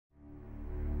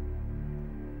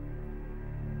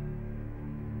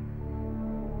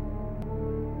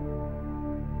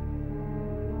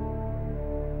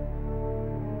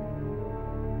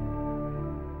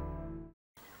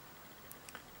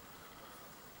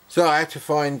So I had to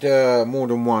find more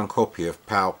than one copy of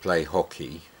Powerplay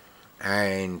Hockey,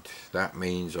 and that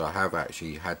means I have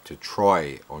actually had to try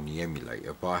it on the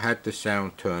emulator, but I had the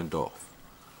sound turned off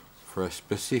for a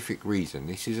specific reason.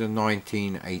 This is a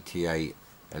 1988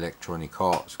 Electronic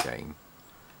Arts game,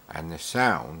 and the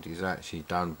sound is actually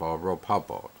done by Rob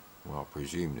Hubbard. Well, I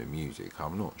presume the music,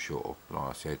 I'm not sure.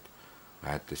 Like I said, I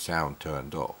had the sound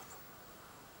turned off.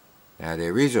 Now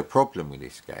there is a problem with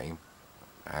this game,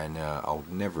 and I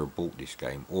would never have bought this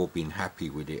game or been happy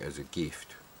with it as a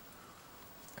gift.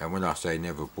 And when I say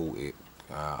never bought it,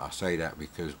 I say that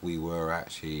because we were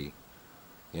actually,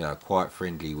 you know, quite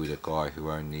friendly with a guy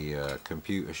who owned the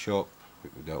computer shop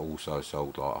that also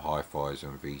sold like hi-fis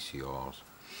and VCRs,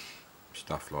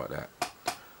 stuff like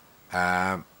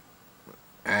that.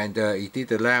 And he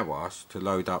did allow us to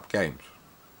load up games.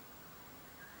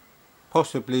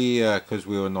 Possibly because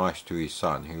we were nice to his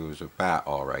son, who was about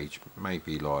our age,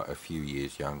 maybe like a few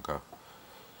years younger.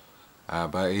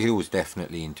 But he was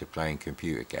definitely into playing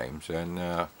computer games, and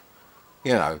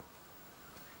you know,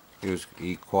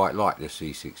 he quite liked the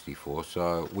C64.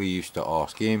 So we used to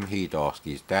ask him, he'd ask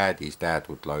his dad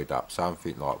would load up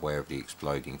something like Where of the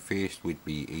Exploding Fist. We'd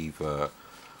be either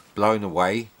blown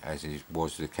away, as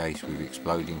was the case with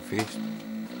Exploding Fist,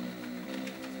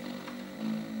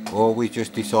 or we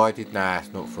just decided, nah,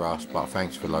 it's not for us, but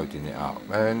thanks for loading it up.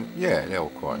 And yeah, they were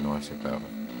quite nice about it.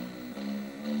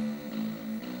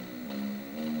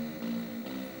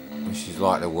 This is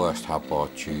like the worst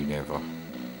Hubbard tune ever.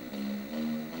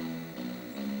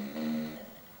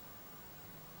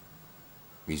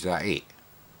 Is that it?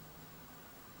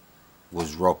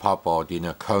 Was Rob Hubbard in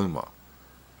a coma,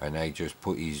 and they just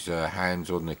put his hands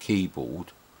on the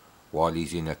keyboard while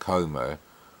he's in a coma?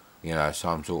 You know,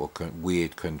 some sort of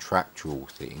weird contractual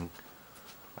thing,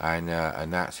 and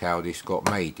that's how this got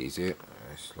made, is it?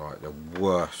 It's like the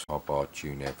worst Hubbard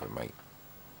tune ever, mate.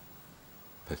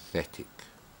 Pathetic.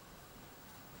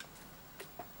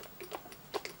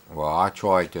 Well, I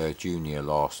tried Junior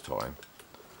last time,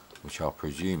 which I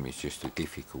presume is just a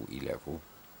difficulty level.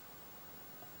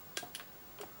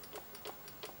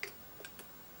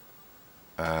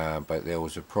 But there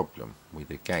was a problem with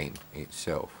the game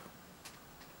itself.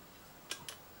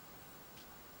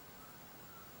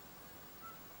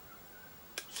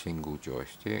 Single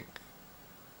joystick,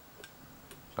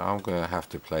 so I'm going to have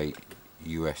to play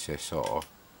USSR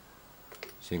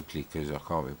simply because I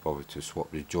can't be bothered to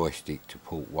swap the joystick to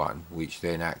port 1, which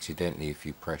then accidentally, if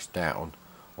you press down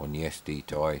on the SD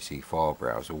to ISE file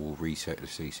browser, will reset the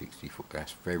C64.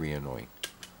 That's very annoying.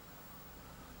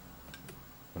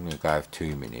 I'm going to go have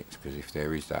 2 minutes, because if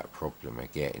there is that problem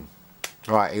again.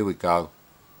 Right, here we go.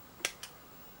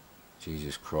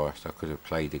 Jesus Christ, I could have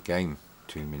played a game,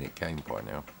 2-minute game by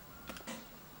now.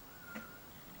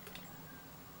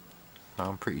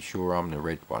 I'm pretty sure I'm the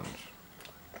red ones.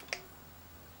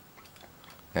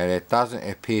 Now there doesn't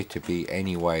appear to be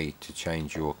any way to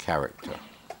change your character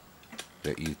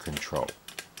that you control.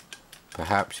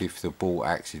 Perhaps if the ball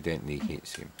accidentally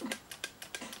hits him.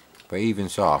 But even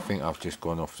so, I think I've just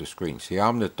gone off the screen. See,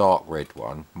 I'm the dark red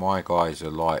one. My guys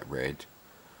are light red,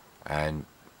 and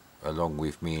along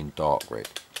with me in dark red.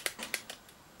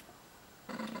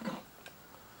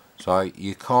 So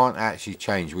you can't actually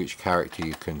change which character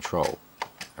you control.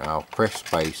 I'll press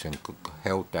space and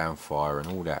held down fire and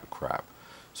all that crap.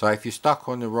 So if you're stuck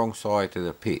on the wrong side of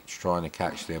the pitch trying to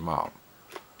catch them up,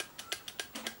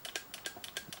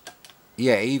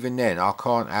 yeah, even then I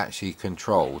can't actually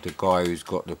control the guy who's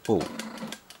got the ball.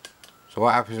 So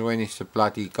what happens when it's a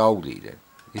bloody goalie then?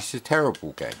 It's a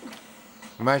terrible game.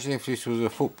 Imagine if this was a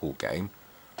football game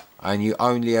and you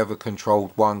only ever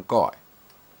controlled one guy.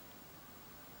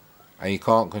 And you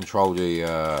can't control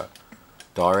the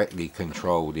directly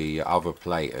control the other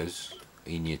players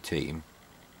in your team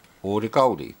or the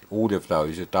goalie. All of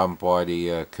those are done by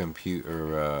the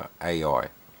computer AI,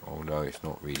 although it's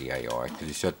not really AI, because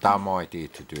it's a dumb idea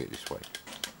to do it this way.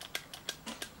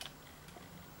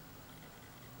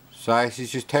 So this is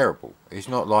just terrible. It's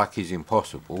not like it's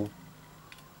impossible.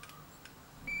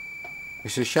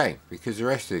 It's a shame, because the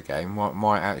rest of the game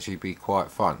might actually be quite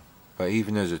fun. But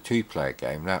even as a 2-player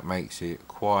game, that makes it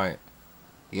quite,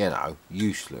 you know,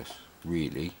 useless,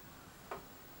 really.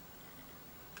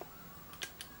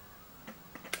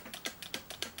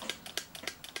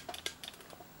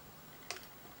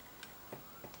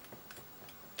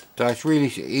 So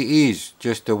it is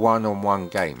just a one-on-one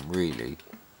game, really.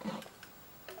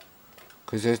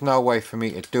 Because there's no way for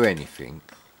me to do anything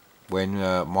when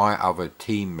my other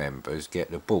team members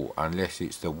get the ball, unless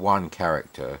it's the one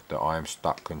character that I am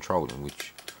stuck controlling,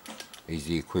 which is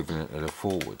the equivalent of the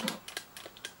forward.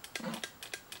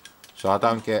 So I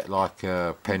don't get like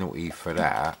a penalty for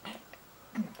that,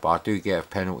 but I do get a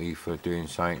penalty for doing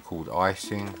something called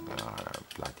icing. I don't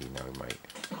bloody know, mate.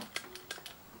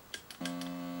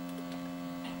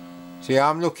 See,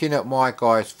 I'm looking at my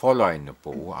guys following the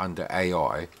ball under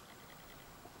AI,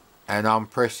 and I'm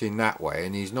pressing that way,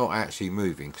 and he's not actually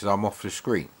moving because I'm off the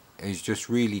screen. He's just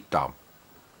really dumb.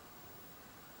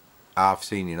 I've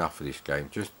seen enough of this game.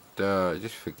 Just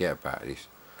forget about this.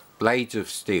 Blades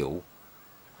of Steel,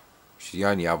 which is the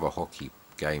only other hockey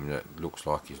game that looks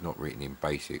like it's not written in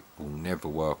BASIC, will never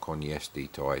work on the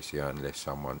SD to ICO unless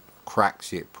someone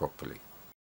cracks it properly.